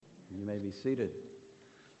You may be seated.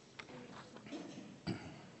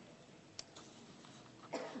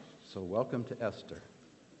 So welcome to Esther.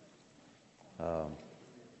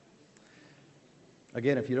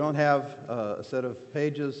 Again, if you don't have a set of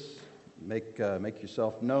pages, make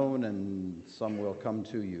yourself known and some will come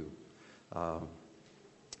to you.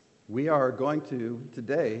 We are going to,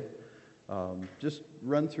 today, just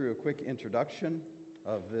run through a quick introduction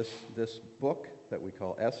of this book that we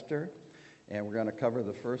call Esther. And we're going to cover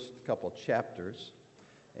the first couple chapters,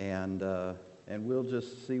 and we'll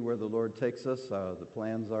just see where the Lord takes us. The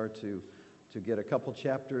plans are to get a couple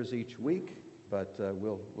chapters each week, but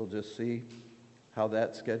we'll just see how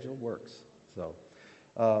that schedule works. So,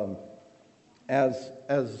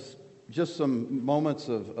 as just some moments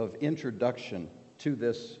of introduction to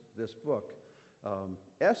this book,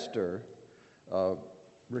 Esther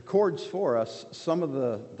records for us some of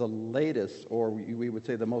the latest, or we would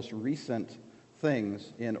say the most recent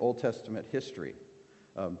things in Old Testament history.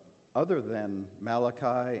 Other than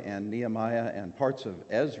Malachi and Nehemiah and parts of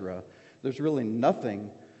Ezra, there's really nothing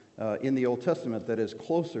in the Old Testament that is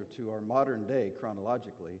closer to our modern day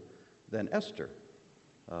chronologically than Esther.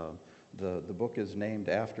 The book is named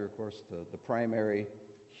after, of course, the primary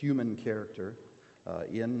human character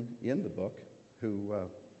in the book, who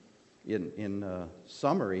in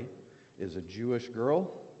summary, is a Jewish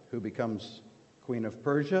girl who becomes queen of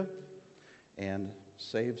Persia and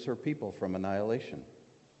saves her people from annihilation.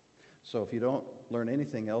 So if you don't learn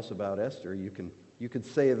anything else about Esther, you could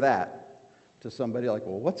say that to somebody like,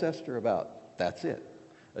 well, what's Esther about? That's it.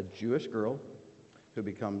 A Jewish girl who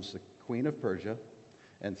becomes the queen of Persia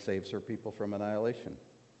and saves her people from annihilation.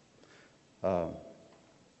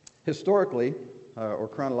 Historically, or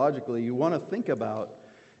chronologically, you want to think about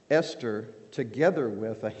Esther together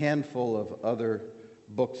with a handful of other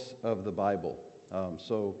books of the Bible.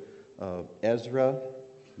 Ezra,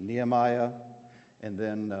 Nehemiah, and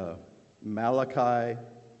then Malachi,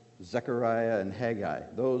 Zechariah, and Haggai.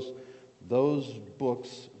 Those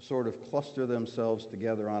books sort of cluster themselves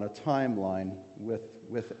together on a timeline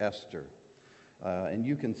with Esther. And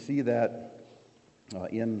you can see that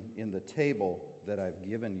in the table that I've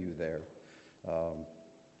given you there.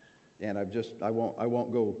 And I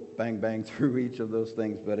won't go bang through each of those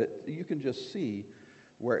things, but you can just see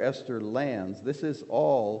where Esther lands. This is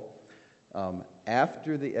all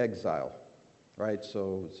after the exile, right?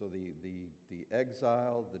 So the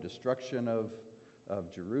exile, the destruction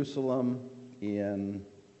of Jerusalem in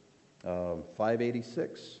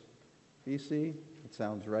 586 BC. It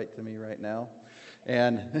sounds right to me right now,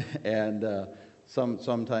 and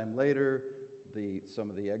sometime later, some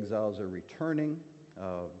of the exiles are returning.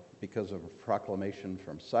 Because of a proclamation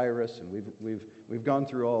from Cyrus, and we've gone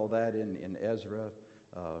through all that in Ezra.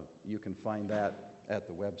 You can find that at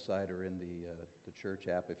the website or in the church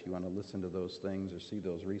app if you want to listen to those things or see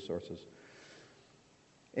those resources.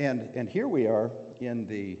 And here we are in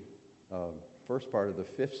the first part of the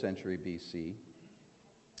 5th century BC,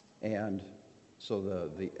 and so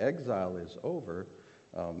the exile is over.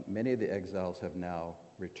 Many of the exiles have now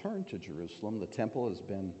returned to Jerusalem. The temple has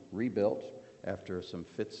been rebuilt after some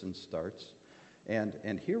fits and starts.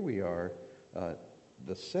 And here we are,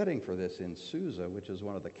 the setting for this in Susa, which is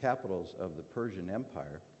one of the capitals of the Persian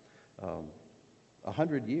Empire,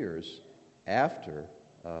 100 years after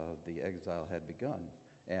the exile had begun,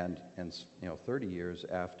 and 30 years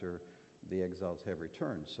after the exiles have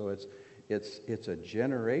returned. So it's a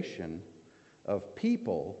generation of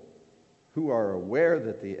people who are aware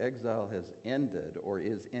that the exile has ended or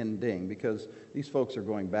is ending, because these folks are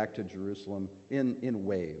going back to Jerusalem in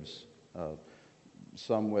waves,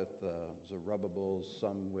 some with Zerubbabel,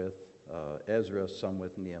 some with Ezra, some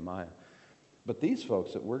with Nehemiah. But these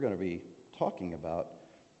folks that we're going to be talking about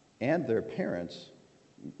and their parents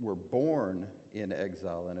were born in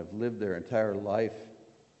exile and have lived their entire life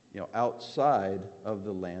outside of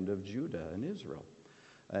the land of Judah and Israel.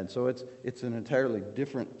 And so it's an entirely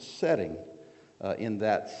different setting in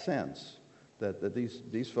that sense. That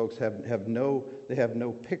these folks have no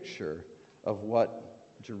picture of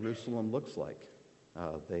what Jerusalem looks like.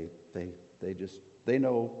 They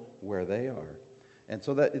know where they are, and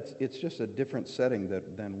so that it's just a different setting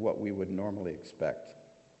than what we would normally expect.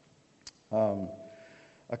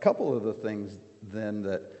 A couple of the things then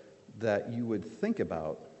that you would think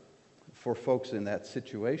about for folks in that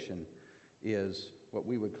situation is what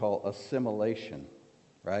we would call assimilation,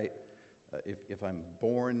 right? If I'm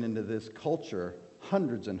born into this culture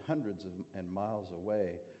hundreds and hundreds and miles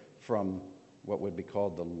away from what would be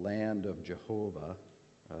called the land of Jehovah,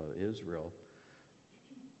 Israel,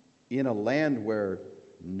 in a land where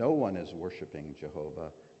no one is worshiping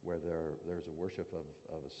Jehovah, where there's a worship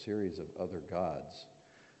of a series of other gods.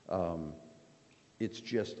 It's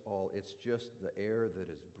just the air that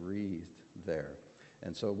is breathed there.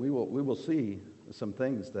 And so we will see some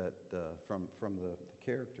things that from the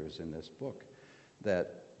characters in this book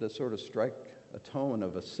that sort of strike a tone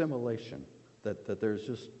of assimilation, that there's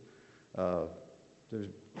just there's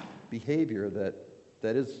behavior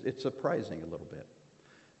that is it's surprising a little bit.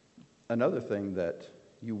 Another thing that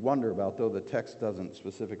you wonder about, though the text doesn't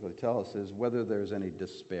specifically tell us, is whether there's any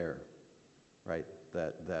despair, right?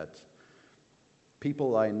 That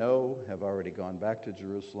people I know have already gone back to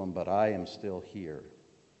Jerusalem, but I am still here.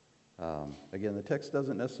 Again, the text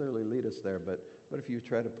doesn't necessarily lead us there, but if you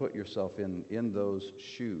try to put yourself in those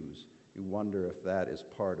shoes, you wonder if that is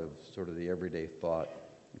part of sort of the everyday thought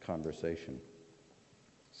and conversation.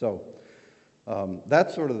 So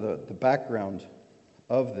that's sort of the background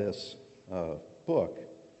of this book.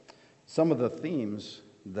 Some of the themes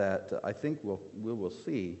that I think we will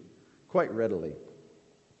see quite readily,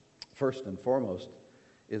 first and foremost,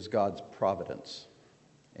 is God's providence.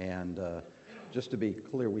 And just to be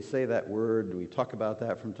clear, we say that word, we talk about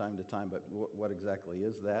that from time to time, but what exactly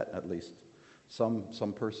is that? At least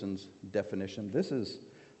some person's definition. This is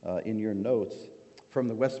in your notes from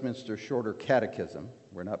the Westminster Shorter Catechism.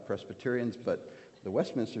 We're not Presbyterians, but the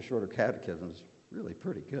Westminster Shorter Catechism is really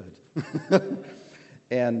pretty good.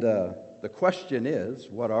 And the question is,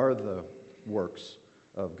 what are the works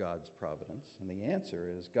of God's providence? And the answer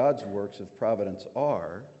is, God's works of providence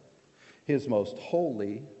are His most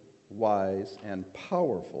holy, wise, and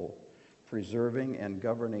powerful, preserving and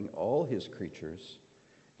governing all His creatures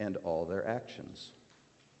and all their actions.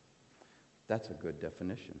 That's a good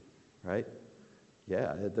definition, right?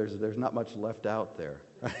 Yeah, there's not much left out there,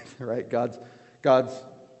 right? God's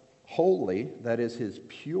holy, that is His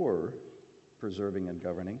pure preserving and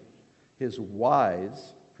governing, His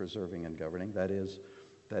wise preserving and governing, that is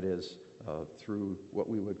through what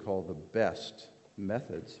we would call the best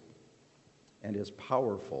methods, and His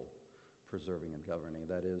powerful preserving and governing,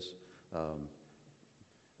 that is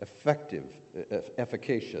effective,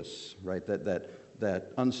 efficacious, right?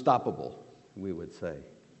 That unstoppable, we would say.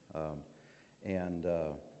 So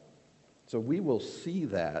we will see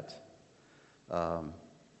that,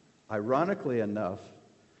 ironically enough,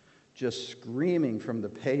 just screaming from the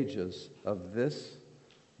pages of this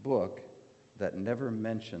book that never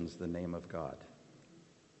mentions the name of God.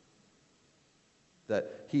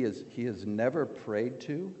 That he is never prayed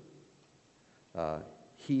to.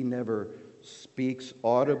 He never speaks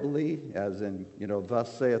audibly, as in,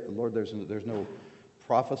 thus saith the Lord. There's no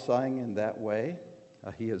prophesying in that way.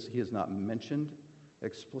 He is not mentioned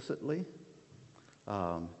explicitly.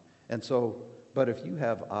 But if you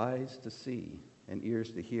have eyes to see and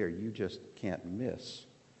ears to hear, you just can't miss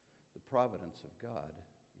the providence of God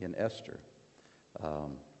in Esther.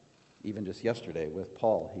 Even just yesterday with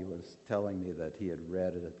Paul, he was telling me that he had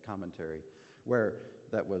read a commentary where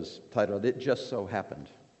that was titled "It Just So Happened,"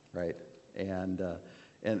 right? And that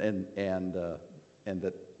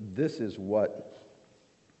this is what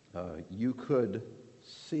you could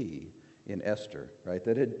see in Esther, right?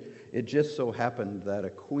 That it just so happened that a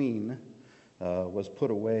queen was put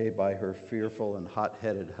away by her fearful and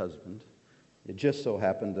hot-headed husband. It just so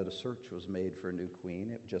happened that a search was made for a new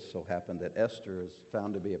queen. It just so happened that Esther is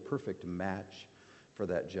found to be a perfect match for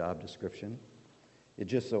that job description. It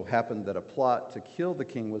just so happened that a plot to kill the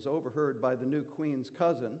king was overheard by the new queen's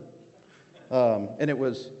cousin, and it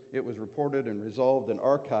was reported and resolved and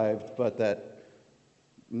archived, but that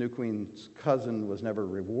new queen's cousin was never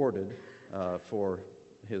rewarded for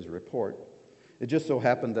his report. It just so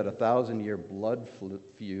happened that a 1,000-year blood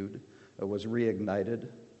feud was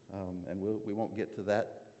reignited, and we won't get to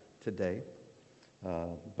that today,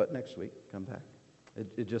 but next week, come back.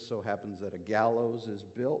 It just so happens that a gallows is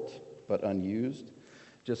built but unused.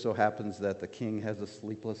 It just so happens that the king has a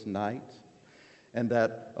sleepless night, and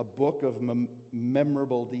that a book of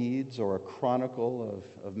memorable deeds, or a chronicle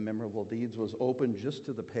of memorable deeds, was opened just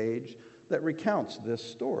to the page that recounts this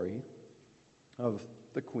story of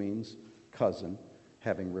the queen's cousin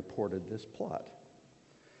having reported this plot.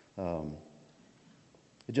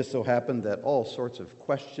 It just so happened that all sorts of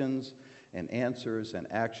questions and answers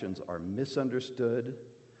and actions are misunderstood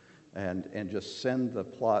and just send the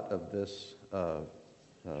plot of this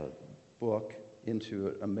book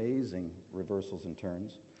into amazing reversals and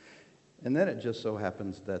turns. And then it just so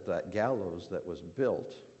happens that gallows that was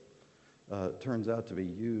built turns out to be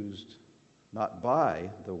used not by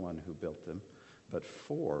the one who built them, but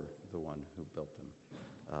for the one who built them.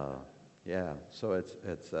 So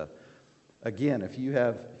it's again, if you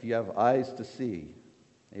have eyes to see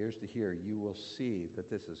ears to hear, you will see that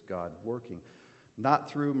this is God working, not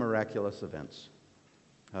through miraculous events,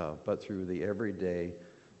 but through the everyday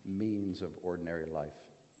means of ordinary life.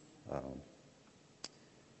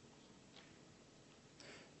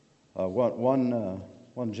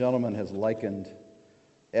 One gentleman has likened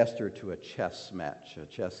Esther to a chess match, a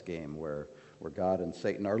chess game where God and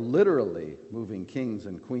Satan are literally moving kings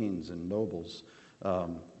and queens and nobles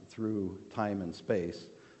through time and space.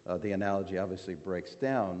 The analogy obviously breaks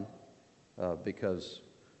down because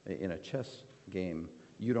in a chess game,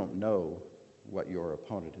 you don't know what your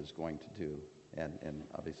opponent is going to do. And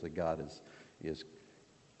obviously God is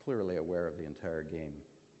clearly aware of the entire game.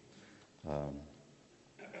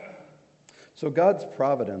 So God's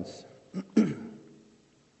providence, I'm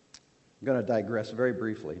going to digress very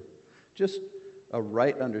briefly. Just a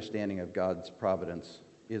right understanding of God's providence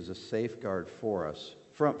is a safeguard for us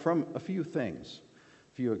from a few things,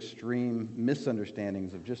 a few extreme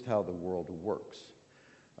misunderstandings of just how the world works.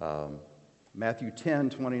 Matthew 10,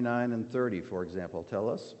 29 and 30, for example, tell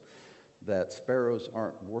us that sparrows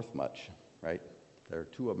aren't worth much, right?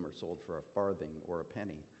 Two of them are sold for a farthing or a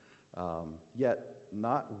penny. Yet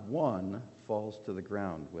not one falls to the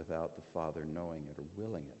ground without the Father knowing it or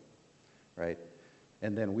willing it, right?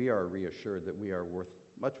 And then we are reassured that we are worth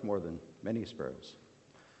much more than many sparrows,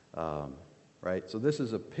 right? So this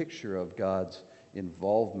is a picture of God's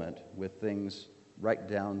involvement with things right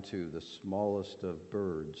down to the smallest of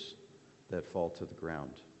birds that fall to the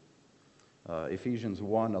ground. Ephesians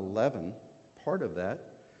 1:11, part of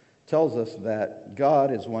that, tells us that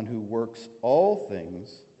God is one who works all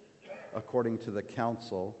things according to the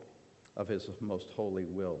counsel of his most holy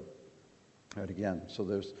will. Right, again, so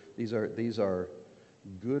these are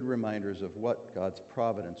good reminders of what God's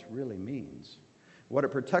providence really means. What it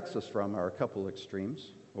protects us from are a couple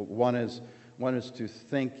extremes. One is to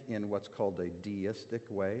think in what's called a deistic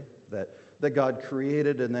way, that God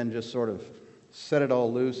created and then just sort of set it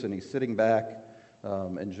all loose, and he's sitting back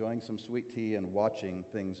enjoying some sweet tea and watching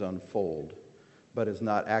things unfold, but is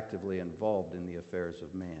not actively involved in the affairs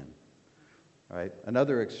of man. Right?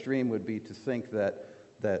 Another extreme would be to think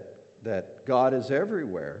that God is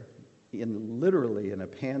everywhere, literally in a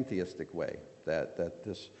pantheistic way, that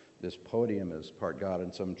this podium is part God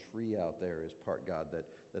and some tree out there is part God,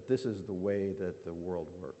 that this is the way that the world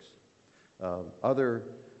works.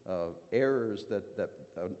 Other errors that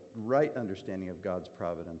a right understanding of God's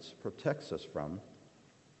providence protects us from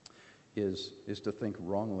is to think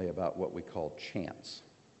wrongly about what we call chance.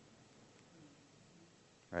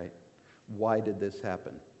 Right? Why did this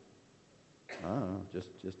happen? I don't know,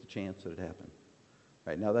 just a chance that it happened.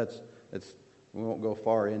 Right, now that's we won't go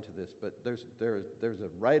far into this, but there's a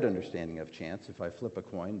right understanding of chance. If I flip a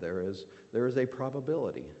coin, there is a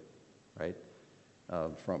probability, right?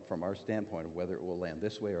 From our standpoint of whether it will land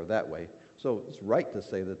this way or that way. So it's right to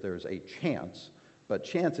say that there's a chance, but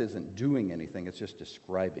chance isn't doing anything, it's just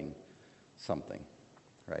describing something,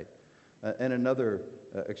 right? And another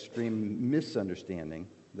extreme misunderstanding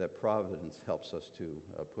that providence helps us to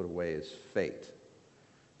put away is fate,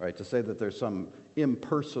 right? To say that there's some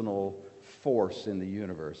impersonal force in the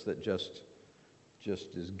universe that just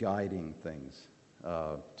is guiding things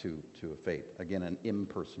to a fate. Again, an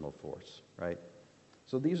impersonal force, right?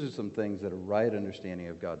 So these are some things that a right understanding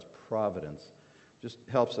of God's providence just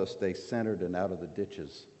helps us stay centered and out of the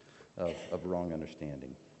ditches of wrong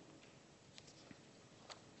understanding.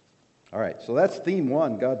 All right, so that's theme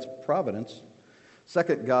one, God's providence.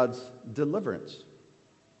 Second, God's deliverance.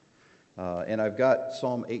 And I've got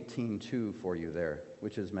Psalm 18:2 for you there,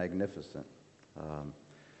 which is magnificent.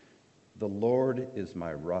 The Lord is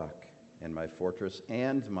my rock and my fortress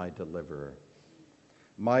and my deliverer.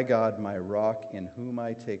 My God, my rock, in whom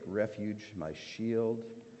I take refuge, my shield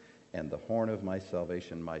and the horn of my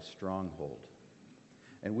salvation, my stronghold.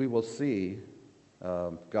 And we will see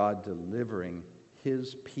God delivering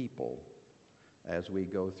his people as we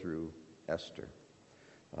go through Esther.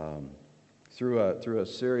 Through a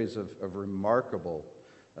series of remarkable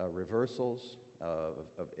reversals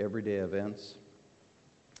of everyday events.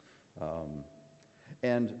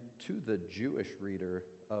 And to the Jewish reader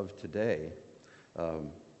of today,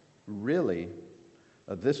 really,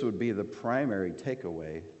 this would be the primary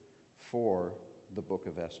takeaway for the book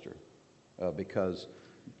of Esther. Because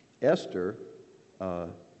Esther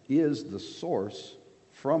is the source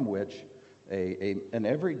from which an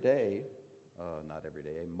everyday, not every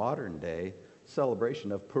day, a modern day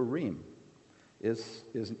celebration of Purim is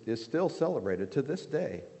still celebrated to this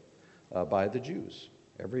day by the Jews.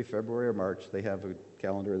 Every February or March, they have a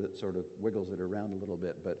calendar that sort of wiggles it around a little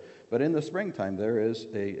bit. But in the springtime, there is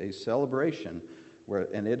a celebration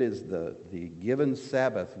and it is the given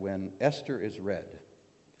Sabbath when Esther is read,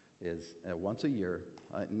 is once a year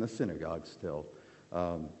in the synagogue still.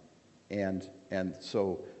 And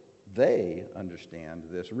so they understand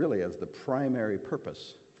this really as the primary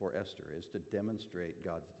purpose for Esther, is to demonstrate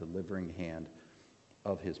God's delivering hand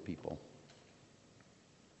of his people.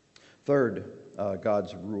 Third,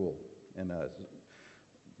 God's rule. And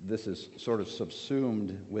this is sort of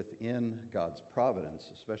subsumed within God's providence,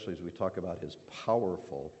 especially as we talk about his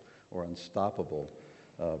powerful or unstoppable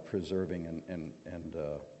preserving and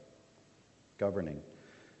governing.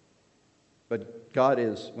 But God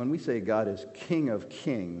is, when we say God is King of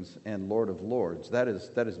kings and Lord of lords, that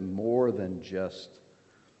is more than just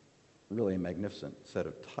really a magnificent set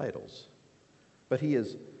of titles. But he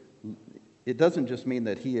is, it doesn't just mean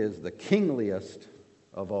that he is the kingliest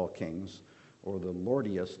of all kings or the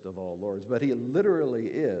lordiest of all lords, but he literally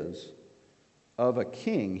is, of a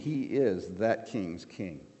king, he is that king's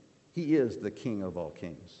king. He is the King of all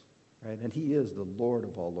kings, right? And he is the Lord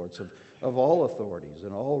of all lords, of all authorities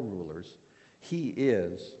and all rulers. He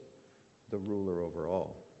is the ruler over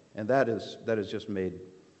all. And that is just made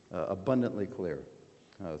abundantly clear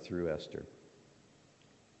through Esther.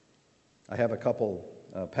 I have a couple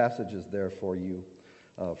passages there for you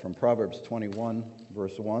from Proverbs 21,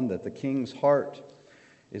 verse 1, that the king's heart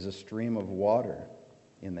is a stream of water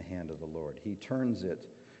in the hand of the Lord. He turns it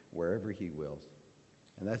wherever he wills.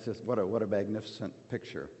 And that's just what a magnificent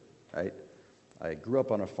picture, right? I grew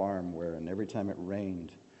up on a farm and every time it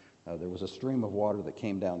rained, there was a stream of water that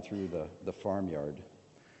came down through the farmyard.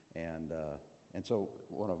 And so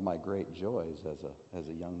one of my great joys as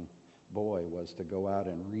a young boy was to go out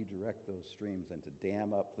and redirect those streams and to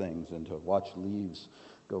dam up things and to watch leaves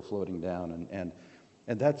go floating down.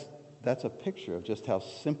 And that's a picture of just how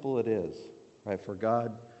simple it is, right? For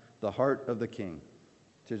God, the heart of the king,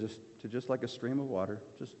 to just like a stream of water,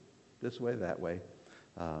 just this way, that way.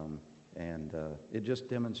 And it just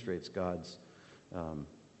demonstrates God's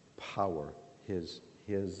power, his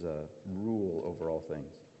rule over all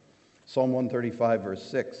things. Psalm 135, verse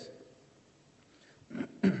 6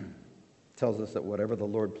 tells us that whatever the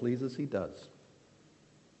Lord pleases, he does.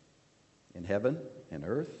 In heaven, in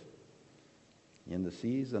earth, in the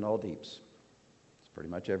seas, and all deeps. It's pretty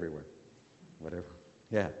much everywhere. Whatever.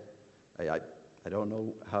 Yeah. I don't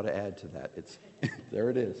know how to add to that. It's there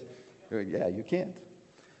it is. Yeah, you can't.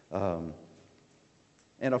 And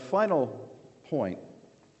a final point,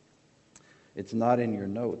 it's not in your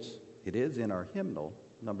notes. It is in our hymnal,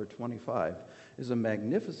 number 25, is a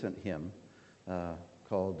magnificent hymn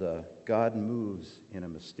called God Moves in a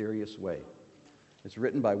Mysterious Way. It's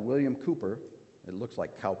written by William Cowper. It looks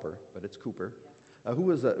like Cowper, but it's Cooper, who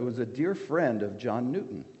was a dear friend of John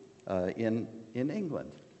Newton in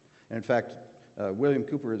England. And in fact, William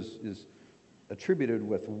Cowper is attributed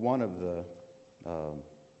with one of the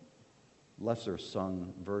lesser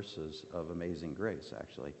sung verses of Amazing Grace,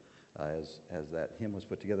 actually, as that hymn was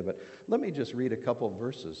put together. But let me just read a couple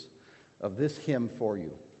verses of this hymn for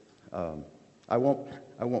you. I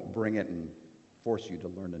won't bring it and force you to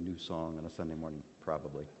learn a new song on a Sunday morning,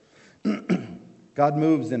 probably. God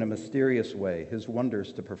moves in a mysterious way, his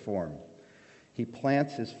wonders to perform. He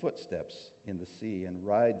plants his footsteps in the sea and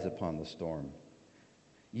rides upon the storm.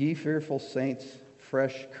 Ye fearful saints,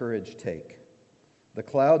 fresh courage take. The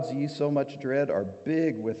clouds ye so much dread are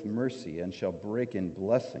big with mercy and shall break in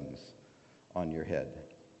blessings on your head.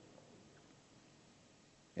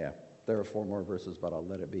 Yeah, there are 4 more verses, but I'll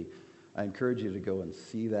let it be. I encourage you to go and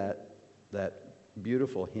see that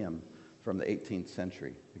beautiful hymn from the 18th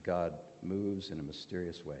century. God moves in a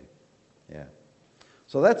mysterious way. Yeah.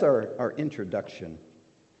 So that's our introduction.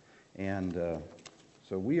 And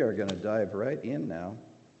so we are going to dive right in now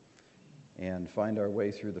and find our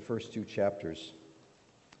way through the first 2 chapters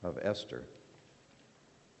of Esther.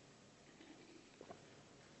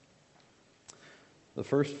 The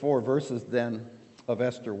first 4 verses then of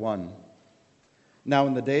Esther 1. Now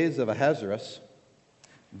in the days of Ahasuerus,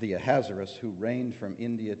 the Ahasuerus who reigned from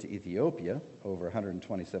India to Ethiopia, over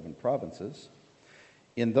 127 provinces,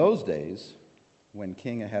 in those days, when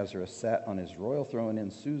King Ahasuerus sat on his royal throne in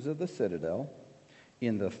Susa the citadel,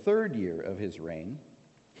 in the 3rd year of his reign,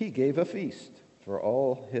 he gave a feast for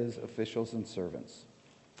all his officials and servants.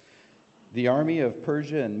 The army of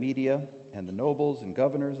Persia and Media and the nobles and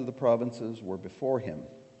governors of the provinces were before him,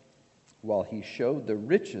 while he showed the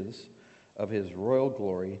riches of his royal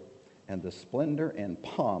glory and the splendor and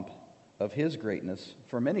pomp of his greatness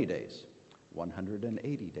for many days,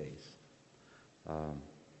 180 days.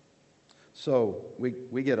 So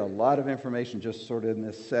we get a lot of information just sort of in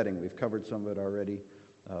this setting. We've covered some of it already.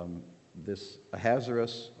 This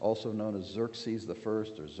Ahasuerus, also known as Xerxes the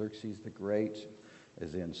First or Xerxes the Great,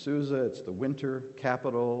 is in Susa. It's the winter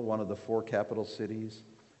capital, one of the 4 capital cities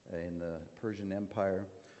in the Persian Empire.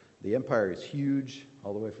 The empire is huge,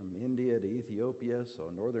 all the way from India to Ethiopia, so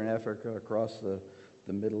northern Africa, across the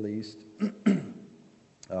Middle East.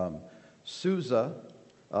 Susa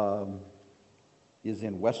is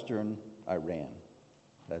in western Iran.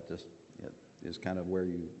 That just is kind of where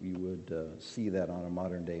you would see that on a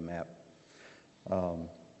modern-day map.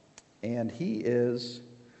 And he is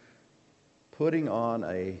putting on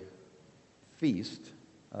a feast.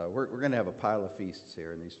 We're going to have a pile of feasts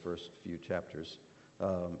here in these first few chapters.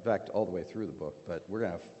 In fact, all the way through the book, but we're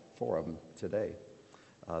going to have 4 of them today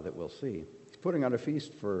that we'll see. He's putting on a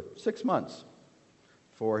feast for 6 months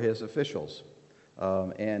for his officials.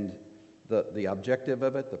 And the objective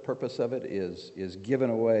of it, the purpose of it is given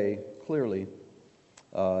away clearly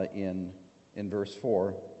in verse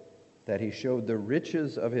 4, that he showed the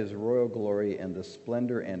riches of his royal glory and the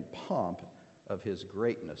splendor and pomp of his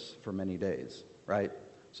greatness for many days, right?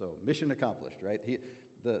 So mission accomplished, right?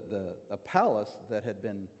 A palace that had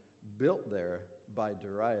been built there by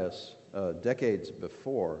Darius decades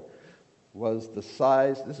before was the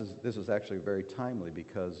size. This is actually very timely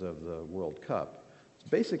because of the World Cup. It's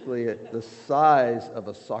basically the size of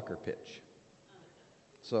a soccer pitch.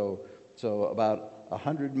 So about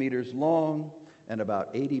 100 meters long and about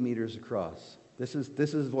 80 meters across. This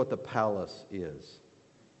is what the palace is,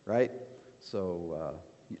 right? So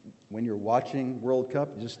when you're watching World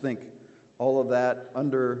Cup, you just think all of that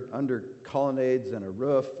under colonnades and a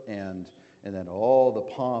roof and then all the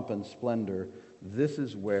pomp and splendor. This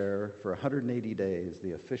is where, for 180 days,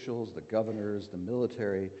 the officials, the governors, the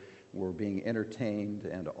military were being entertained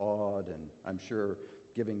and awed, and I'm sure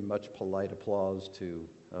giving much polite applause to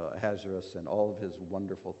Ahasuerus and all of his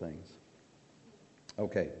wonderful things.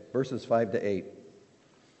 Okay, verses 5 to 8.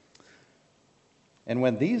 And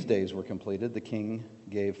when these days were completed, the king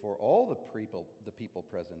gave for all the people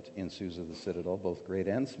present in Susa the citadel, both great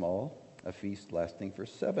and small, a feast lasting for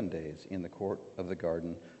 7 days in the court of the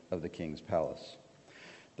garden of the king's palace.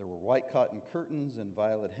 There were white cotton curtains and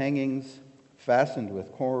violet hangings, fastened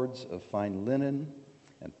with cords of fine linen,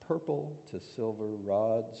 and purple to silver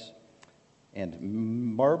rods, and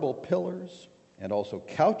marble pillars, and also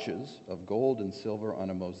couches of gold and silver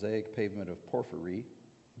on a mosaic pavement of porphyry,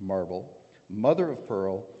 marble, mother of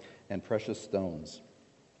pearl, and precious stones.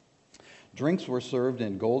 Drinks were served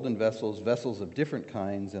in golden vessels, vessels of different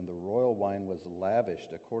kinds, and the royal wine was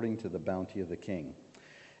lavished according to the bounty of the king.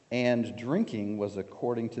 And drinking was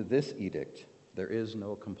according to this edict: there is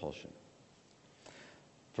no compulsion.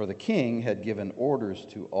 For the king had given orders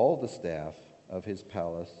to all the staff of his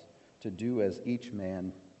palace to do as each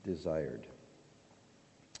man desired.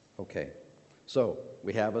 Okay, so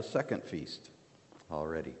we have a second feast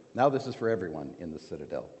already. Now this is for everyone in the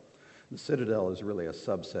citadel. The citadel is really a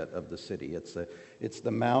subset of the city. It's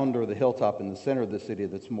the mound or the hilltop in the center of the city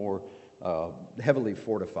that's more heavily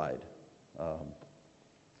fortified.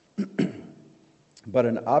 But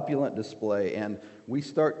an opulent display, and we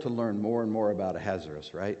start to learn more and more about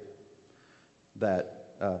Ahasuerus, right?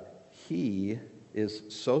 That he is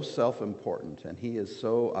so self-important and he is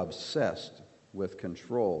so obsessed with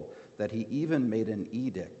control that he even made an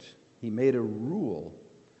edict. He made a rule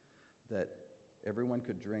that everyone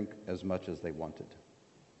could drink as much as they wanted.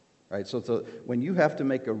 Right? So when you have to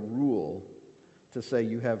make a rule to say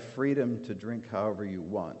you have freedom to drink however you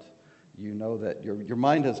want, you know that your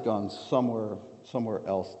mind has gone somewhere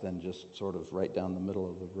else than just sort of right down the middle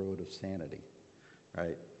of the road of sanity.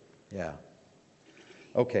 Right? Yeah.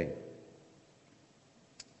 Okay.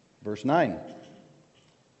 Verse 9.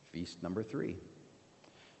 Feast number 3.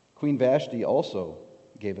 Queen Vashti also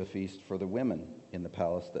gave a feast for the women in the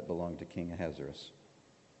palace that belonged to King Ahasuerus.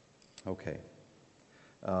 Okay.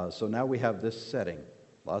 So now we have this setting.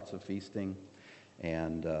 Lots of feasting.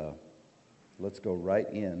 And let's go right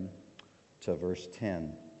in to verse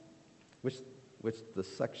 10, which the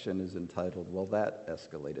section is entitled, "Well, that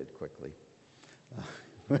escalated quickly."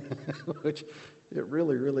 Which it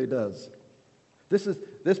really, really does.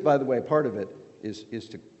 This, by the way, part of it is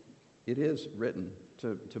written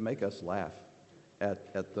to make us laugh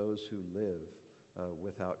at those who live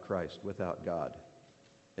without Christ, without God.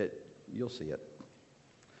 You'll see it.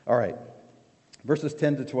 All right, verses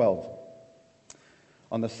 10 to 12.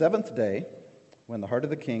 On the 7th day, when the heart of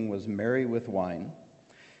the king was merry with wine,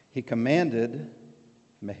 he commanded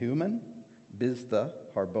Mehuman, Biztha,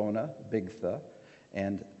 Harbona, Bigtha,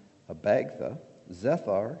 and Abagtha,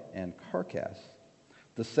 Zethar, and Carcass,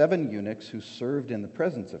 the 7 eunuchs who served in the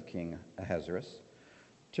presence of King Ahasuerus,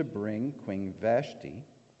 to bring Queen Vashti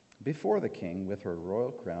before the king with her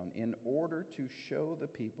royal crown in order to show the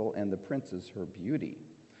people and the princes her beauty,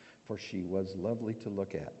 for she was lovely to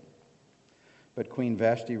look at. But Queen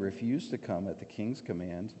Vashti refused to come at the king's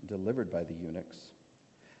command delivered by the eunuchs.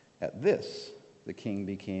 At this, the king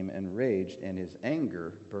became enraged, and his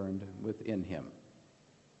anger burned within him.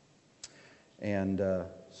 And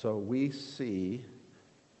so we see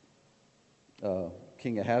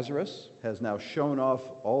King Ahasuerus has now shown off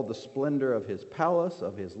all the splendor of his palace,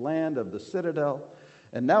 of his land, of the citadel,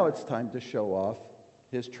 and now it's time to show off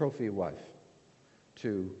his trophy wife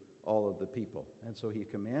to all of the people. And so he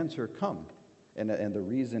commands her, come. And the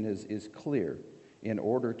reason is clear, in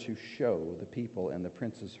order to show the people and the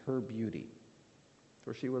princes her beauty,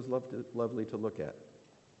 for she was lovely to look at.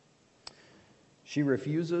 She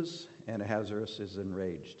refuses, and Ahasuerus is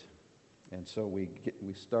enraged. And so we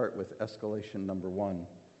start with escalation number 1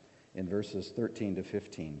 in verses 13 to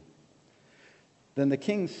 15. Then the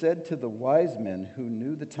king said to the wise men who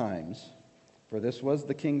knew the times, for this was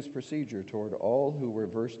the king's procedure toward all who were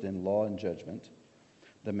versed in law and judgment,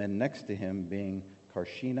 the men next to him being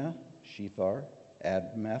Karshena, Shethar,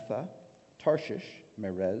 Admatha, Tarshish,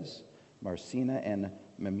 Merez, Marsena, and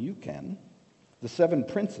Memucan, the 7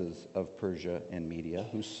 princes of Persia and Media,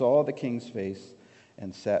 who saw the king's face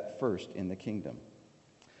and sat first in the kingdom.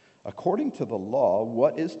 According to the law,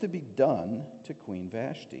 what is to be done to Queen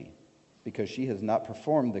Vashti, because she has not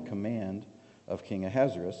performed the command of King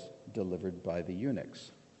Ahasuerus delivered by the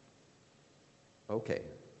eunuchs? Okay,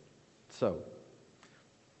 so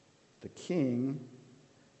the king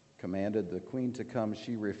commanded the queen to come.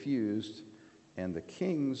 She refused, and the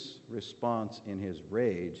king's response in his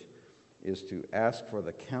rage is to ask for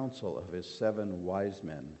the counsel of his 7 wise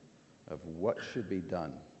men of what should be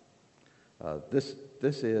done. This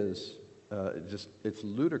is just, it's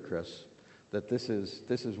ludicrous that this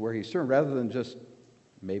is where he's turned, rather than just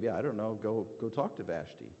maybe, I don't know, go talk to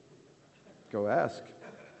Vashti. Go ask.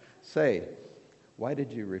 Say, why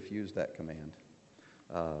did you refuse that command?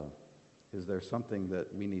 Is there something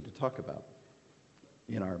that we need to talk about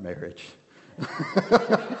in our marriage?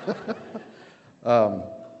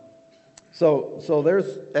 So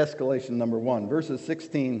there's escalation number 1, verses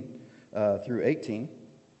 16 through 18.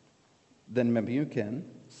 Then Memucan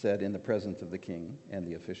said in the presence of the king and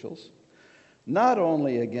the officials, not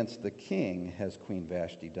only against the king has Queen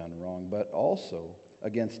Vashti done wrong, but also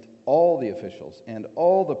against all the officials and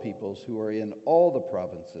all the peoples who are in all the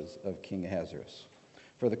provinces of King Ahasuerus.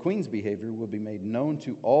 For the queen's behavior will be made known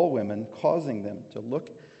to all women, causing them to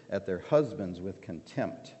look at their husbands with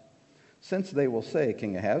contempt. Since they will say,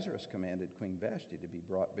 King Ahasuerus commanded Queen Vashti to be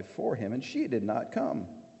brought before him, and she did not come.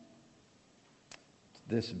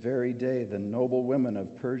 This very day, the noble women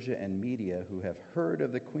of Persia and Media who have heard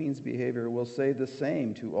of the queen's behavior will say the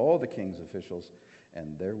same to all the king's officials,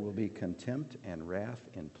 and there will be contempt and wrath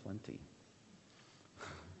in plenty.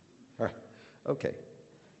 All right. Okay.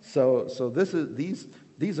 So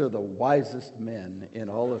these are the wisest men in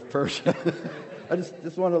all of Persia. I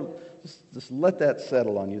just want to just let that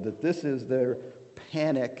settle on you, that this is their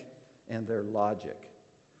panic and their logic,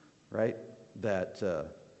 right? That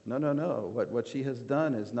no. What she has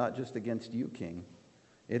done is not just against you, king.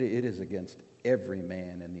 It is against every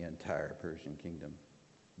man in the entire Persian kingdom.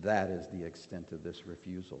 That is the extent of this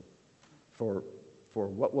refusal. For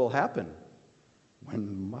what will happen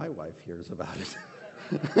when my wife hears about it?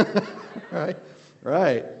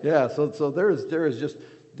 Right. Yeah. So there is just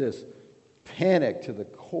this panic to the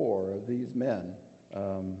core of these men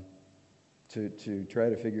to try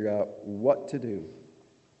to figure out what to do.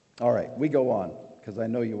 All right, we go on, because I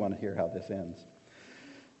know you want to hear how this ends.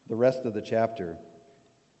 The rest of the chapter,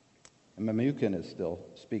 Memucan is still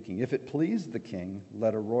speaking. If it please the king,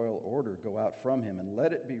 let a royal order go out from him, and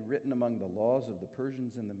let it be written among the laws of the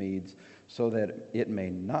Persians and the Medes, so that it may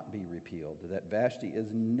not be repealed, that Vashti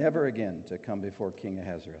is never again to come before King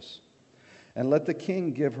Ahasuerus. And let the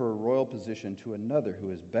king give her royal position to another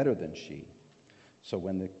who is better than she. So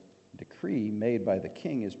when the decree made by the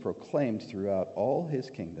king is proclaimed throughout all his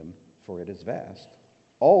kingdom, for it is vast,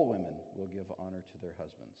 all women will give honor to their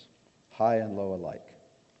husbands, high and low alike.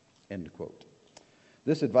 End quote.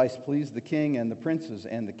 This advice pleased the king and the princes,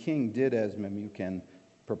 and the king did as Memucan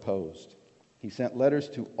proposed. He sent letters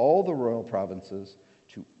to all the royal provinces,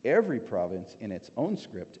 to every province in its own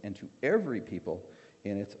script, and to every people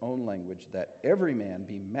in its own language, that every man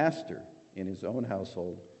be master in his own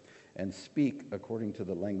household and speak according to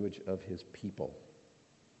the language of his people.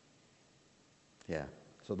 Yeah,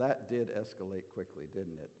 so that did escalate quickly,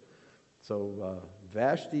 didn't it? So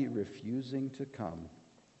Vashti refusing to come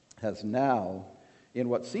has now, in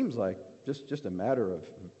what seems like just a matter of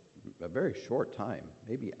a very short time,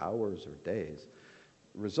 maybe hours or days,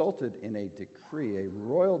 resulted in a decree, a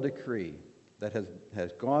royal decree that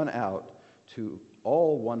has gone out to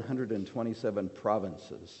all 127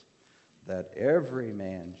 provinces that every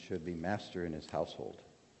man should be master in his household.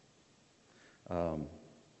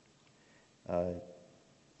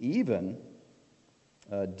 Even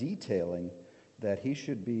detailing that he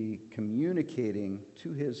should be communicating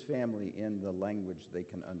to his family in the language they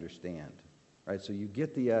can understand. Right? So you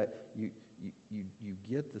get the you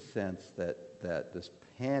get the sense that this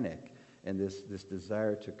panic and this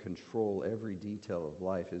desire to control every detail of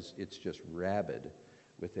life it's just rabid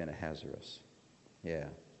within Ahasuerus. Yeah.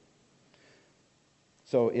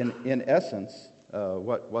 So in essence,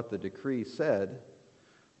 what the decree said,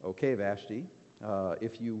 okay, Vashti,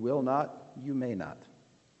 if you will not, you may not.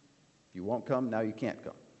 If you won't come, now you can't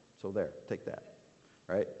come. So there, take that.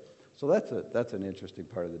 Right? So that's an interesting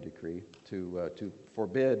part of the decree, to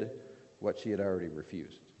forbid what she had already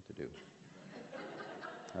refused to do.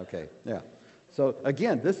 Okay, yeah. So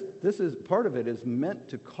again, this is part of it is meant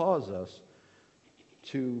to cause us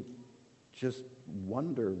to just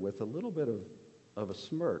wonder with a little bit of a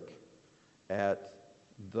smirk at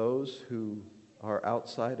those who are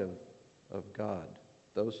outside of God.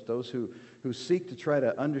 Those who seek to try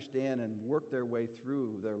to understand and work their way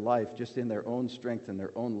through their life just in their own strength and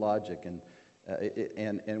their own logic, and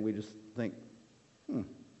we just think,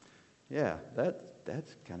 yeah,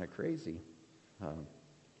 that's kind of crazy.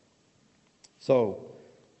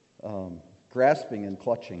 Grasping and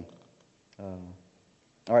clutching. All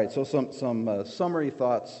right, so some summary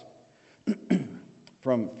thoughts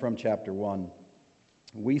from chapter 1.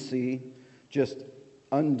 We see just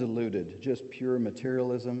undiluted, just pure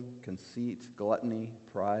materialism, conceit, gluttony,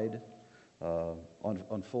 pride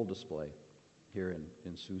on full display here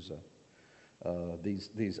in Susa.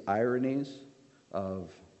 These ironies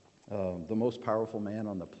of the most powerful man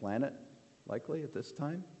on the planet, likely at this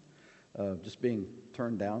time, just being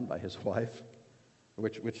turned down by his wife,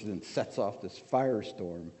 which then sets off this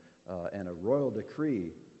firestorm and a royal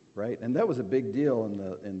decree. Right, and that was a big deal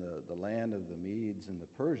in the land of the Medes and the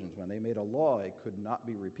Persians. When they made a law, it could not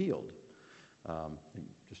be repealed. You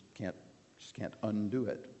just can't undo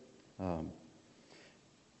it.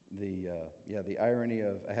 The irony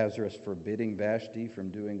of Ahasuerus forbidding Vashti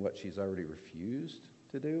from doing what she's already refused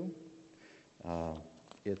to do.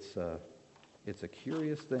 It's a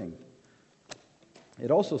curious thing.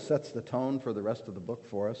 It also sets the tone for the rest of the book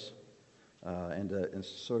for us. And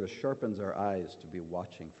sort of sharpens our eyes to be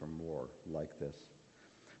watching for more like this.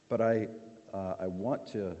 But I want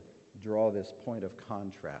to draw this point of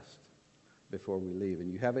contrast before we leave,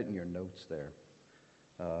 and you have it in your notes there.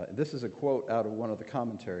 This is a quote out of one of the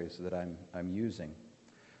commentaries that I'm using.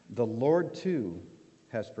 "The Lord, too,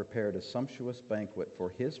 has prepared a sumptuous banquet for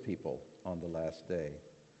his people on the last day.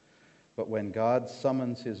 But when God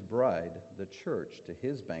summons his bride, the church, to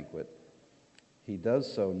his banquet, he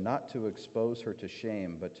does so not to expose her to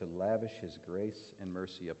shame, but to lavish his grace and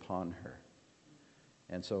mercy upon her."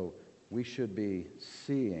 And so we should be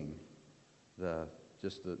seeing the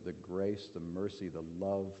grace, the mercy, the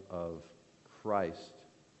love of Christ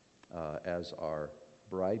as our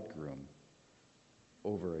bridegroom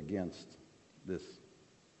over against this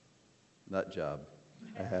nut job,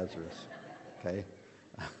 Ahasuerus. Okay?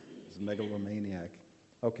 This megalomaniac.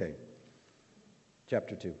 Okay.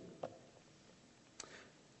 Chapter 2.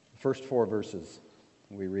 First 4 verses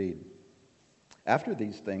we read. "After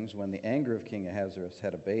these things, when the anger of King Ahasuerus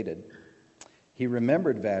had abated, he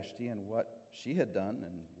remembered Vashti and what she had done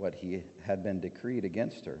and what he had been decreed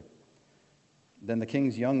against her. Then the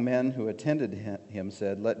king's young men who attended him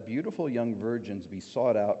said, 'Let beautiful young virgins be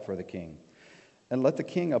sought out for the king, and let the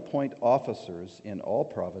king appoint officers in all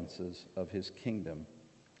provinces of his kingdom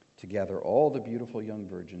to gather all the beautiful young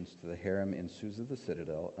virgins to the harem in Susa the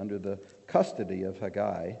citadel under the custody of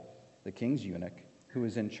Haggai, the king's eunuch, who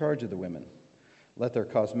is in charge of the women. Let their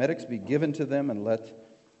cosmetics be given to them, and let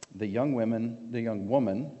the young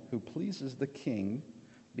woman who pleases the king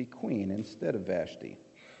be queen instead of Vashti.'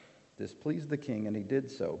 This pleased the king, and he did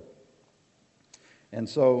so." And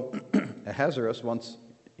so Ahasuerus, once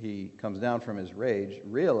he comes down from his rage,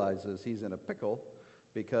 realizes he's in a pickle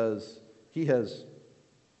because he's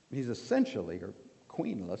essentially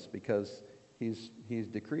queenless, because he's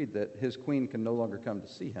decreed that his queen can no longer come to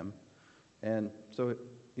see him. And so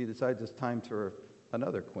he decides it's time for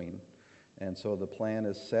another queen. And so the plan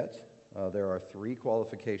is set. There are 3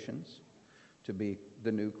 qualifications to be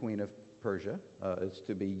the new queen of Persia. It's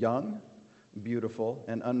to be young, beautiful,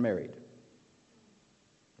 and unmarried.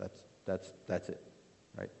 That's it,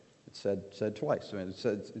 right? It's said twice. I mean,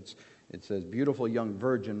 It says beautiful young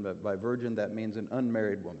virgin, but by virgin that means an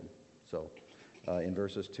unmarried woman. So in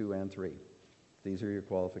verses 2 and 3, these are your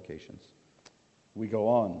qualifications. We go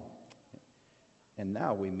on, and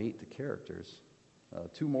now we meet the characters,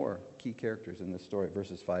 two more key characters in this story,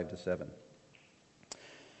 verses 5 to 7.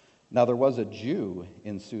 Now there was a Jew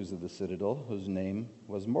in Susa the citadel whose name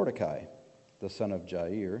was Mordecai, the son of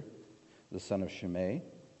Jair, the son of Shimei,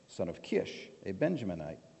 son of Kish, a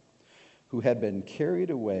Benjaminite, who had been carried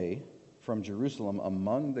away from Jerusalem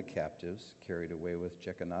among the captives, carried away with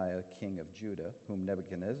Jeconiah, king of Judah, whom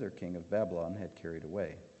Nebuchadnezzar, king of Babylon, had carried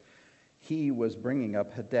away. He was bringing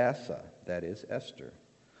up Hadassah, that is Esther,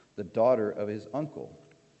 the daughter of his uncle,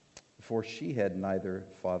 for she had neither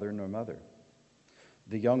father nor mother.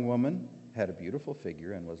 The young woman had a beautiful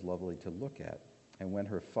figure and was lovely to look at. And when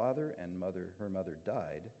her father and her mother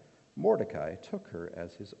died, Mordecai took her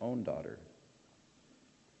as his own daughter.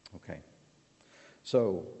 Okay.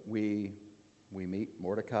 So we meet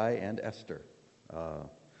Mordecai and Esther.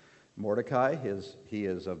 Mordecai, he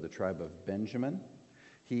is of the tribe of Benjamin.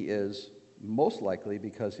 He is most likely,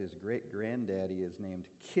 because his great-granddaddy is named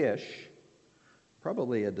Kish,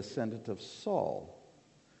 probably a descendant of Saul,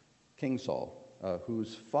 King Saul,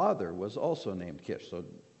 whose father was also named Kish. So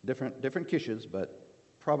different Kishes, but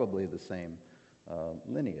probably the same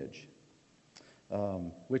lineage,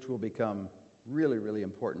 which will become really, really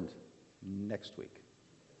important next week.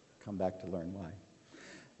 Come back to learn why.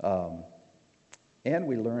 And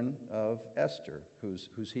we learn of Esther,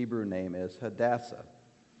 whose Hebrew name is Hadassah,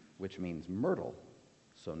 which means myrtle.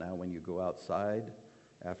 So now when you go outside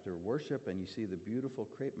after worship and you see the beautiful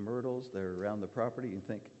crepe myrtles that are around the property, you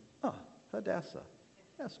think, Hadassah,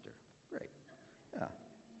 Esther, great. Yeah.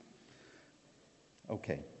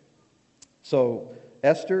 Okay. So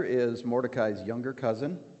Esther is Mordecai's younger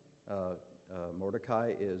cousin.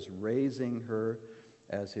 Mordecai is raising her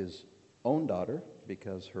as his own daughter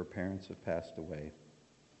because her parents have passed away.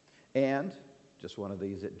 And just one of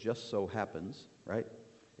these, it just so happens, right?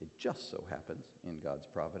 It just so happens in God's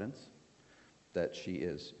providence that she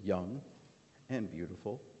is young and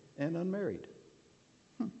beautiful and unmarried.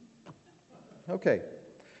 Okay,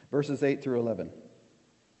 verses 8 through 11.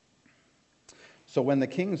 So when the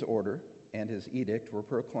king's order and his edict were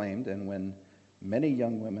proclaimed, and when many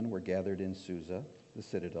young women were gathered in Susa, the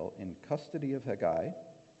citadel, in custody of Hegai,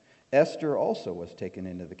 Esther also was taken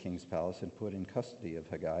into the king's palace and put in custody of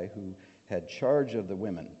Hegai, who had charge of the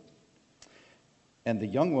women. And the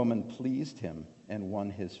young woman pleased him and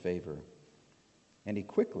won his favor. And he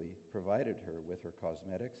quickly provided her with her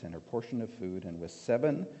cosmetics and her portion of food, and with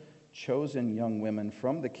 7 chosen young women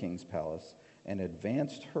from the king's palace, and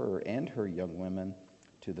advanced her and her young women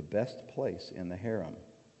to the best place in the harem.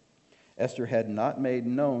 Esther had not made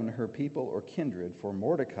known her people or kindred, for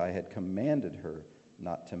Mordecai had commanded her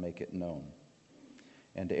not to make it known.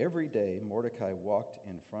 And every day Mordecai walked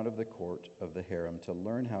in front of the court of the harem to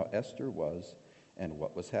learn how Esther was and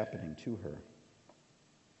what was happening to her.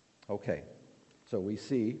 Okay, so we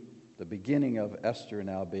see the beginning of Esther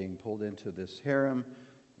now being pulled into this harem,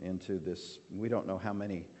 into this, we don't know how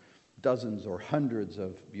many dozens or hundreds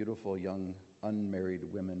of beautiful young unmarried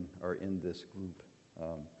women are in this group.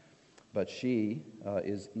 But she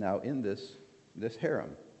is now in this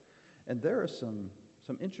harem. And there are some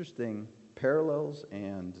interesting parallels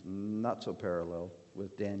and not so parallel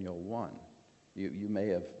with Daniel 1. You may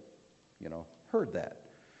have, heard that,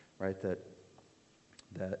 right?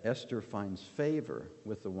 That Esther finds favor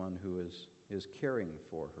with the one who is caring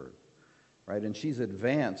for her, right? And she's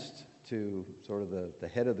advanced to sort of the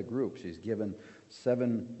head of the group. She's given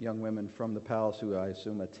 7 young women from the palace who I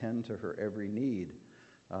assume attend to her every need,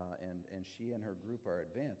 and she and her group are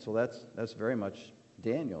advanced. So that's very much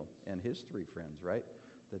Daniel and his 3 friends, right?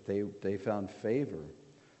 That they found favor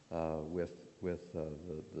with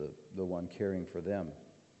the one caring for them.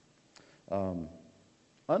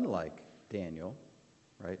 Unlike Daniel,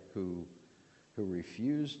 right, who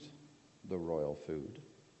refused the royal food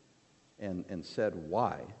and said,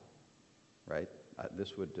 why, right?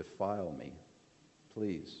 This would defile me.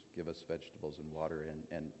 Please give us vegetables and water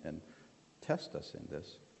and test us in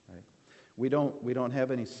this, right? We don't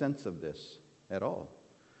have any sense of this at all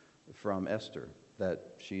from Esther,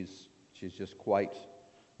 that she's just quite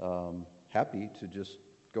happy to just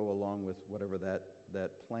go along with whatever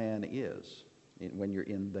that plan is when you're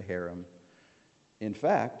in the harem. In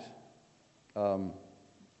fact,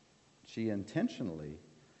 she intentionally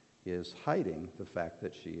is hiding the fact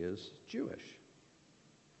that she is Jewish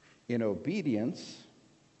in obedience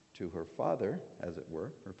to her father, as it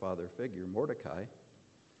were, her father figure, Mordecai.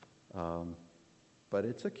 But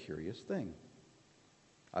it's a curious thing.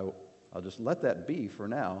 I'll just let that be for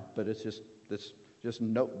now, but just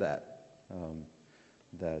note that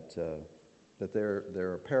that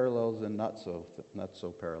there are parallels and not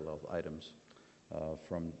so parallel items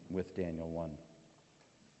with Daniel 1.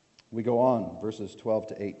 We go on, verses 12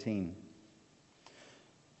 to 18.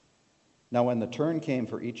 Now when the turn came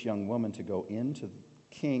for each young woman to go in to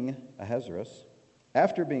King Ahasuerus,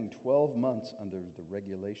 after being 12 months under the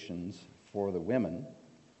regulations for the women,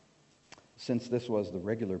 since this was the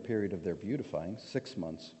regular period of their beautifying, 6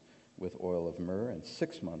 months with oil of myrrh and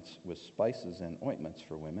 6 months with spices and ointments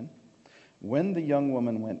for women, when the young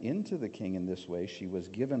woman went into the king in this way, she was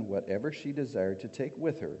given whatever she desired to take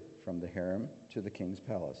with her from the harem to the king's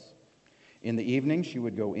palace. In the evening she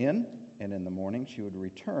would go in, and in the morning she would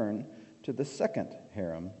return to the second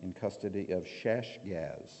harem in custody of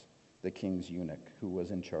Shashgaz, the king's eunuch, who was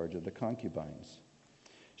in charge of the concubines.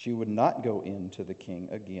 She would not go in to the king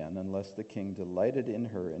again unless the king delighted in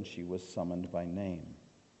her and she was summoned by name.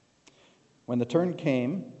 When the turn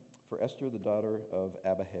came for Esther, the daughter of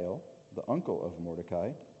Abihail, the uncle of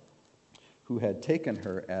Mordecai, who had taken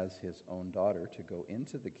her as his own daughter to go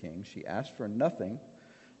into the king, she asked for nothing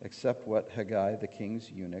except what Haggai, the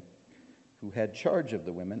king's eunuch, who had charge of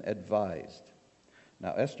the women, advised.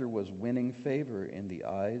 Now Esther was winning favor in the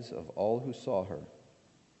eyes of all who saw her.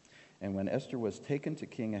 And when Esther was taken to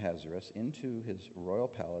King Ahasuerus into his royal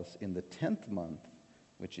palace in the 10th month,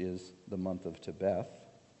 which is the month of Tebeth,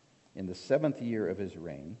 in the 7th year of his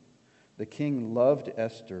reign, the king loved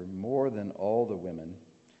Esther more than all the women,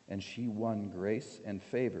 and she won grace and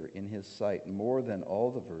favor in his sight more than all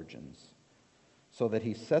the virgins, so that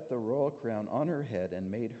he set the royal crown on her head and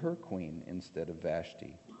made her queen instead of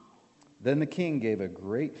Vashti. Then the king gave a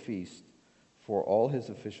great feast for all his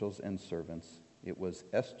officials and servants. It was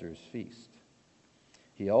Esther's feast.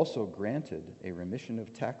 He also granted a remission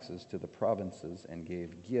of taxes to the provinces and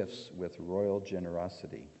gave gifts with royal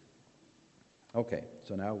generosity. Okay,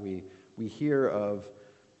 so now we hear of,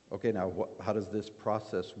 okay, now how does this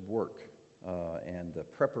process work? And the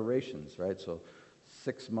preparations, right? So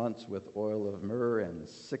 6 months with oil of myrrh and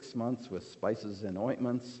 6 months with spices and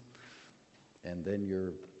ointments, and then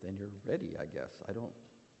you're ready, I guess. I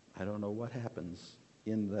don't know what happens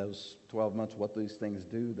in those 12 months, what these things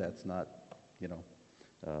do. That's not,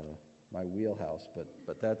 my wheelhouse,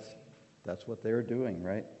 but that's what they're doing,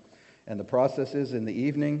 right? And the process is in the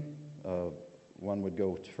evening, one would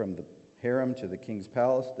go from the harem to the king's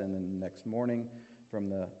palace, then the next morning from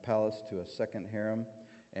the palace to a second harem,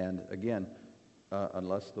 and again,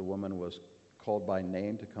 unless the woman was called by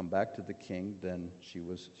name to come back to the king, then she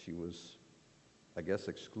was, I guess,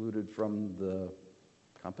 excluded from the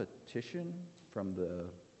competition, from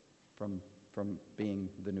being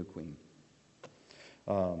the new queen.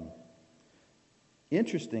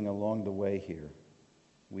 Interesting along the way here,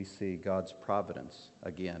 we see God's providence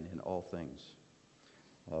again in all things.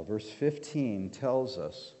 Verse 15 tells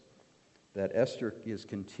us that Esther is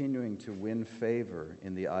continuing to win favor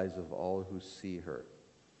in the eyes of all who see her,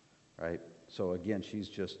 right? So again,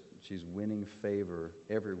 she's winning favor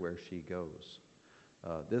everywhere she goes.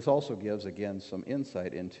 This also gives, again, some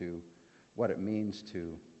insight into what it means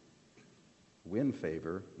to win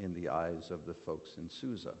favor in the eyes of the folks in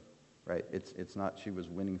Susa, right? It's not she was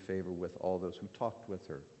winning favor with all those who talked with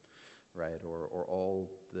her, right? Or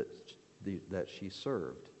all that she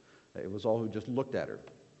served. It was all who just looked at her.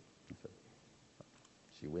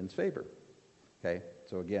 She wins favor. Okay?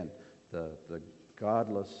 So again, the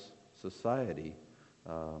godless society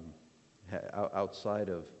outside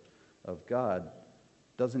of God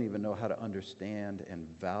doesn't even know how to understand and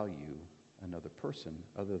value another person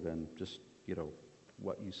other than just,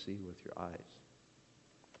 what you see with your eyes.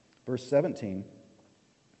 Verse 17,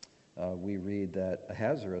 we read that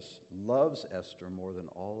Ahasuerus loves Esther more than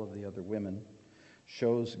all of the other women,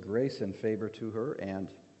 shows grace and favor to her,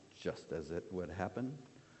 and just as it would happen,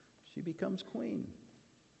 she becomes queen.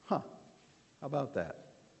 How about that?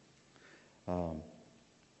 And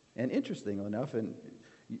interestingly enough, and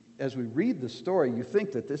as we read the story, you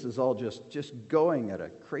think that this is all just going at a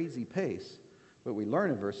crazy pace. But we learn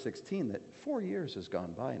in verse 16 that 4 years has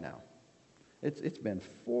gone by now. It's been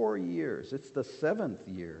 4 years. It's the 7th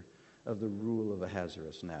year of the rule of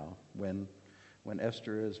Ahasuerus now, when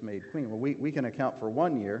Esther is made queen. Well, we can account for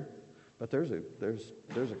 1 year, but there's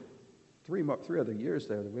three other years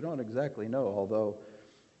there that we don't exactly know. Although,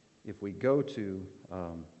 if we go to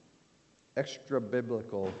extra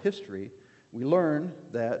biblical history, we learn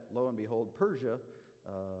that, lo and behold, Persia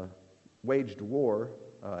waged war,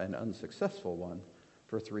 an unsuccessful one,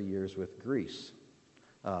 for 3 years with Greece.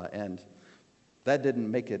 And that didn't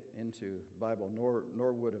make it into the Bible,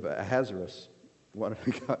 nor would have Ahasuerus want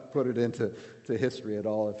to put it into history at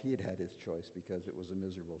all if he'd had his choice, because it was a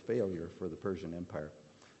miserable failure for the Persian Empire.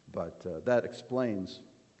 But that explains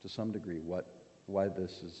to some degree why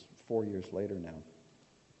this is 4 years later now.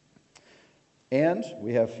 And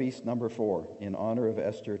we have feast number 4 in honor of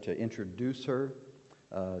Esther, to introduce her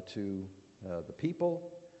to the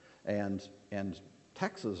people, and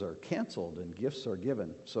taxes are canceled and gifts are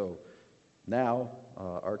given. So now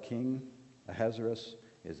our king Ahasuerus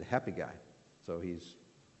is a happy guy. So he's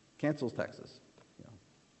cancels taxes.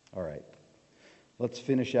 All right, let's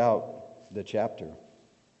finish out the chapter.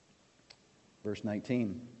 Verse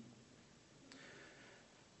 19.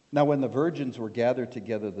 Now when the virgins were gathered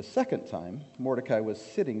together the second time, Mordecai was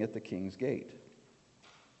sitting at the king's gate.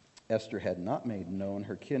 Esther had not made known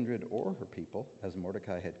her kindred or her people, as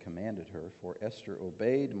Mordecai had commanded her, for Esther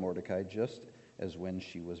obeyed Mordecai just as when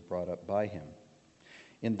she was brought up by him.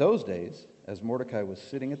 In those days, as Mordecai was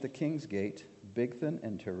sitting at the king's gate, Bigthan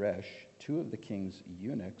and Teresh, 2 of the king's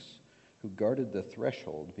eunuchs who guarded the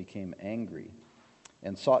threshold, became angry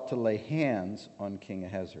and sought to lay hands on King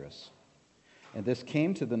Ahasuerus. And this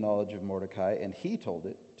came to the knowledge of Mordecai, and he told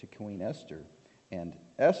it to Queen Esther. And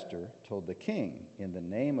Esther told the king in the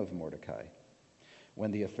name of Mordecai.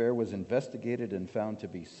 When the affair was investigated and found to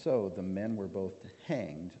be so, the men were both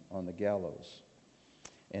hanged on the gallows.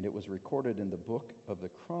 And it was recorded in the book of the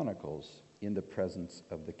Chronicles in the presence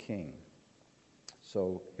of the king.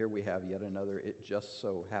 So here we have yet another it just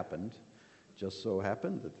so happened. Just so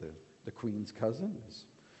happened that the queen's cousin is,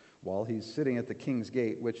 while he's sitting at the king's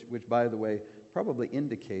gate, which by the way, probably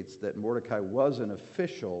indicates that Mordecai was an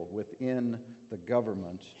official within the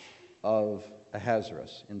government of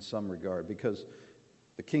Ahasuerus in some regard, because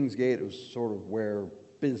the king's gate was sort of where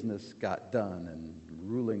business got done and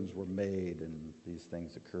rulings were made and these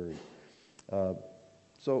things occurred.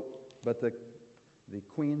 But the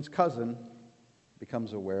queen's cousin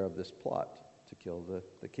becomes aware of this plot to kill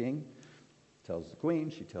the king, tells the queen,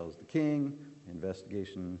 she tells the king,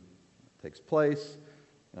 investigation takes place,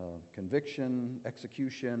 conviction,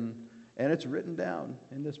 execution, and it's written down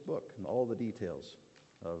in this book, and all the details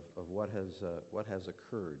of what has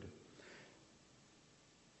occurred.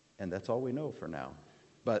 And that's all we know for now.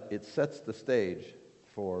 But it sets the stage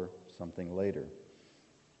for something later.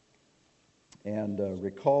 And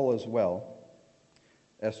recall as well,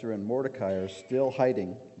 Esther and Mordecai are still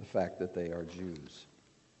hiding the fact that they are Jews.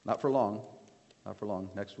 Not for long. Not for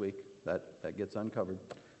long. Next week, that gets uncovered,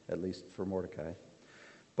 at least for Mordecai.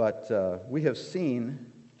 But we have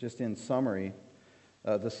seen, just in summary,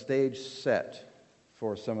 the stage set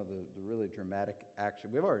for some of the really dramatic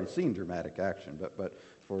action. We've already seen dramatic action, but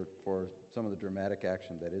for some of the dramatic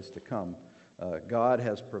action that is to come, God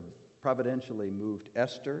has providentially moved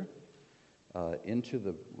Esther into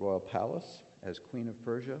the royal palace as Queen of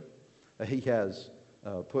Persia. He has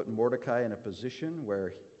put Mordecai in a position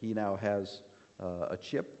where he now has a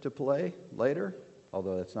chip to play later,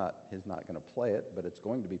 although he's not going to play it, but it's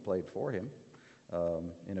going to be played for him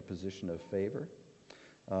in a position of favor.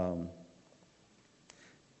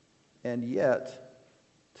 And yet,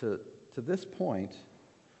 to this point,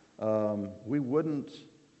 we wouldn't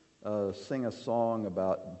sing a song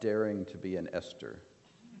about daring to be an Esther,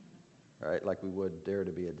 right? Like we would dare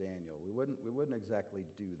to be a Daniel. We wouldn't exactly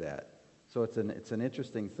do that. So it's an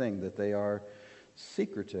interesting thing that they are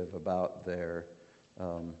secretive about their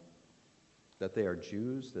that they are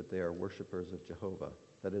Jews, that they are worshipers of Jehovah.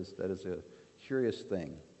 That is a curious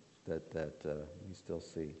thing that we still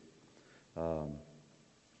see.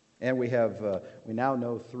 And we now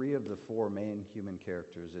know 3 of the 4 main human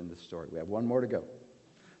characters in the story. We have 1 more to go.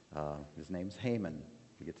 His name's Haman.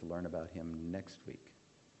 We get to learn about him next week.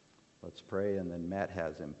 Let's pray, and then Matt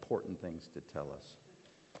has important things to tell us.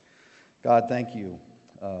 God, thank you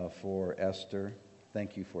for Esther.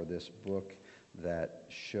 Thank you for this book that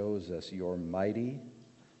shows us your mighty,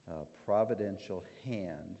 providential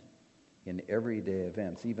hand in everyday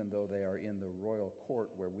events, even though they are in the royal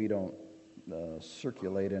court where we don't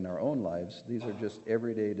circulate in our own lives. These are just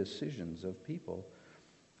everyday decisions of people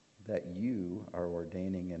that you are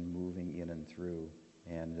ordaining and moving in and through.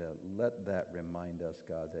 And let that remind us,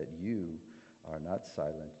 God, that you are not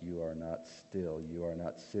silent, you are not still, you are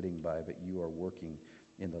not sitting by, but you are working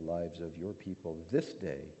in the lives of your people this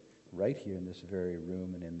day, right here in this very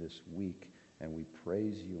room and in this week. And we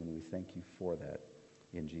praise you and we thank you for that.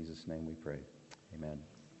 In Jesus' name we pray. Amen.